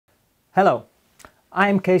Hello,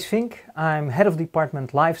 I'm Kees Vink. I'm Head of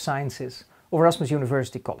Department Life Sciences of Erasmus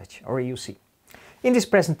University College, or EUC. In this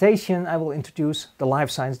presentation, I will introduce the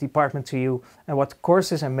Life Science Department to you and what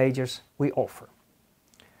courses and majors we offer.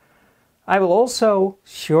 I will also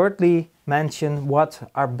shortly mention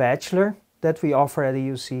what our bachelor that we offer at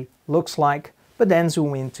EUC looks like, but then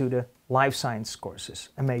zoom into the life science courses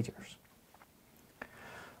and majors.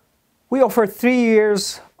 We offer 3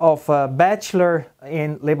 years of bachelor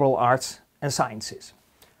in liberal arts and sciences.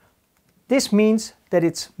 This means that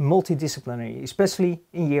it's multidisciplinary, especially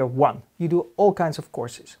in year 1. You do all kinds of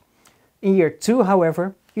courses. In year 2,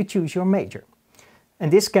 however, you choose your major.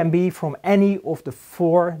 And this can be from any of the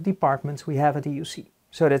 4 departments we have at EUC.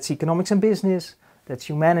 So that's economics and business, that's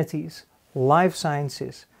humanities, life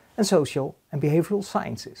sciences, and social and behavioral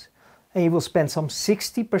sciences. And you will spend some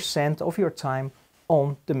 60% of your time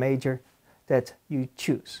on the major that you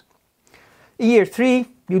choose. In year 3,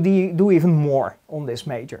 you do even more on this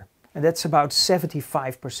major, and that's about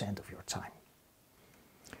 75% of your time.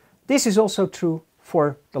 This is also true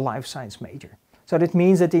for the life science major. So that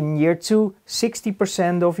means that in year 2,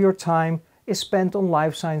 60% of your time is spent on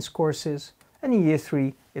life science courses, and in year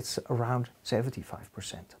 3, it's around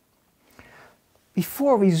 75%.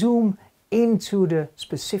 Before we zoom into the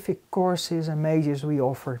specific courses and majors we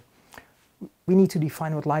offer, we need to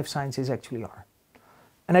define what life sciences actually are.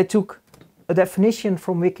 And I took a definition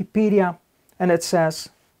from Wikipedia, and it says,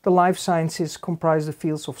 the life sciences comprise the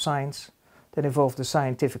fields of science that involve the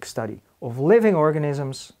scientific study of living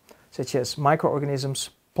organisms, such as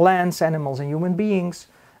microorganisms, plants, animals, and human beings,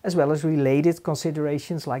 as well as related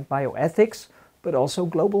considerations like bioethics, but also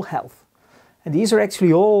global health. And these are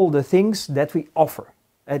actually all the things that we offer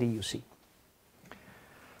at EUC.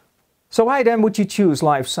 So why then would you choose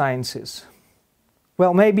life sciences?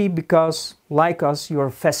 Well, maybe because, like us, you are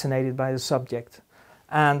fascinated by the subject.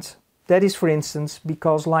 And that is, for instance,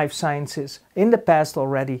 because life sciences in the past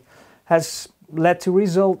already has led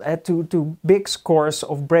to big scores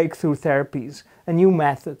of breakthrough therapies and new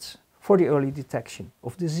methods for the early detection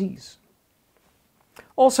of disease.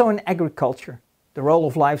 Also in agriculture, the role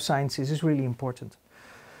of life sciences is really important.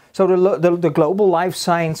 So the global life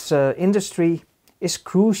science industry is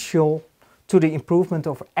crucial to the improvement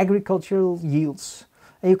of agricultural yields.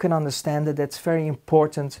 And you can understand that that's very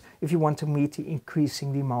important if you want to meet the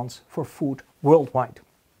increasing demands for food worldwide.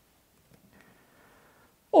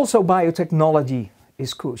 Also, biotechnology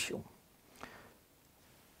is crucial.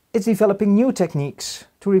 It's developing new techniques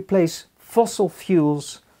to replace fossil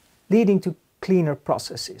fuels, leading to cleaner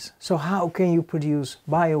processes. So how can you produce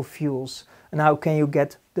biofuels, and how can you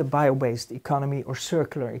get the bio-based economy or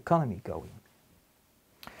circular economy going?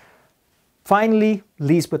 Finally,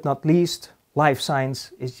 least but not least, life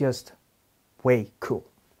science is just way cool.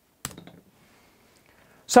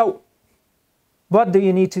 So, what do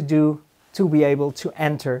you need to do to be able to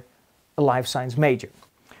enter a life science major?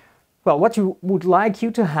 Well, what you would like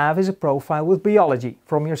you to have is a profile with biology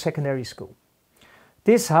from your secondary school.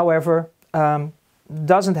 This, however,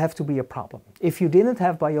 doesn't have to be a problem. If you didn't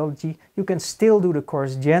have biology, you can still do the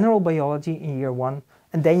course General Biology in year 1,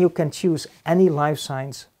 and then you can choose any life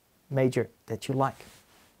science major that you like.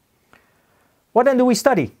 What then do we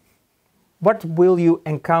study? What will you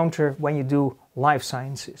encounter when you do life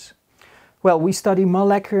sciences? Well, we study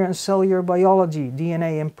molecular and cellular biology,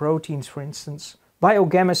 DNA and proteins for instance,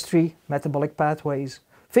 biochemistry, metabolic pathways,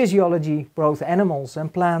 physiology, both animals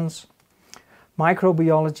and plants,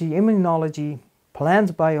 microbiology, immunology,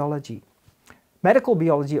 plant biology, medical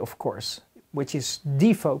biology of course, which is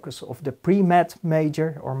the focus of the pre-med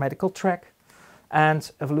major or medical track,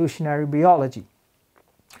 and evolutionary biology.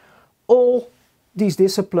 All these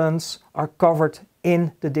disciplines are covered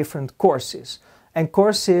in the different courses, and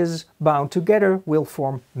courses bound together will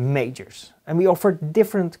form majors. And we offer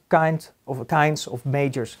different kinds of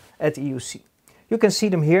majors at EUC. You can see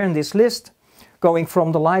them here in this list, going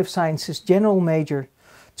from the life sciences general major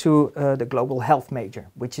to the global health major,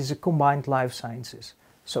 which is a combined life sciences,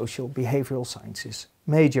 social behavioral sciences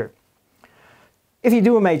major. If you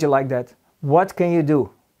do a major like that, what can you do?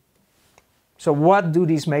 So what do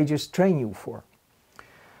these majors train you for?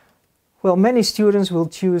 Well, many students will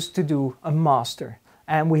choose to do a master,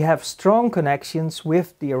 and we have strong connections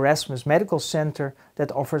with the Erasmus Medical Center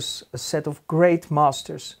that offers a set of great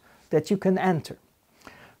masters that you can enter.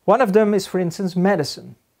 One of them is, for instance,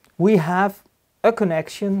 medicine. We have a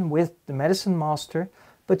connection with the medicine master,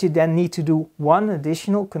 but you then need to do one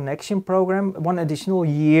additional connection program, one additional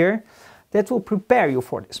year that will prepare you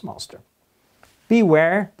for this master.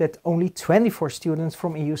 Beware that only 24 students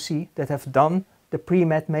from EUC that have done the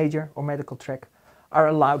pre-med major or medical track are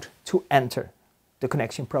allowed to enter the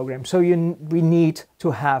connection program. So we need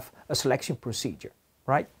to have a selection procedure,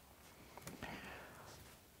 right?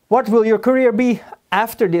 What will your career be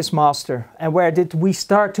after this master, and where did we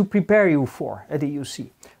start to prepare you for at the UC?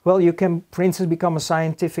 Well, you can, for instance, become a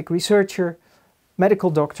scientific researcher, medical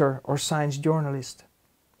doctor, or science journalist.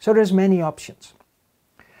 So there's many options.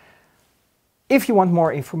 If you want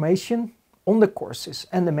more information on the courses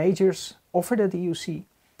and the majors offered at the UC,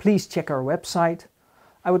 please check our website.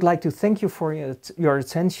 I would like to thank you for your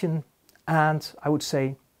attention, and I would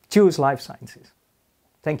say choose life sciences.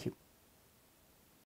 Thank you.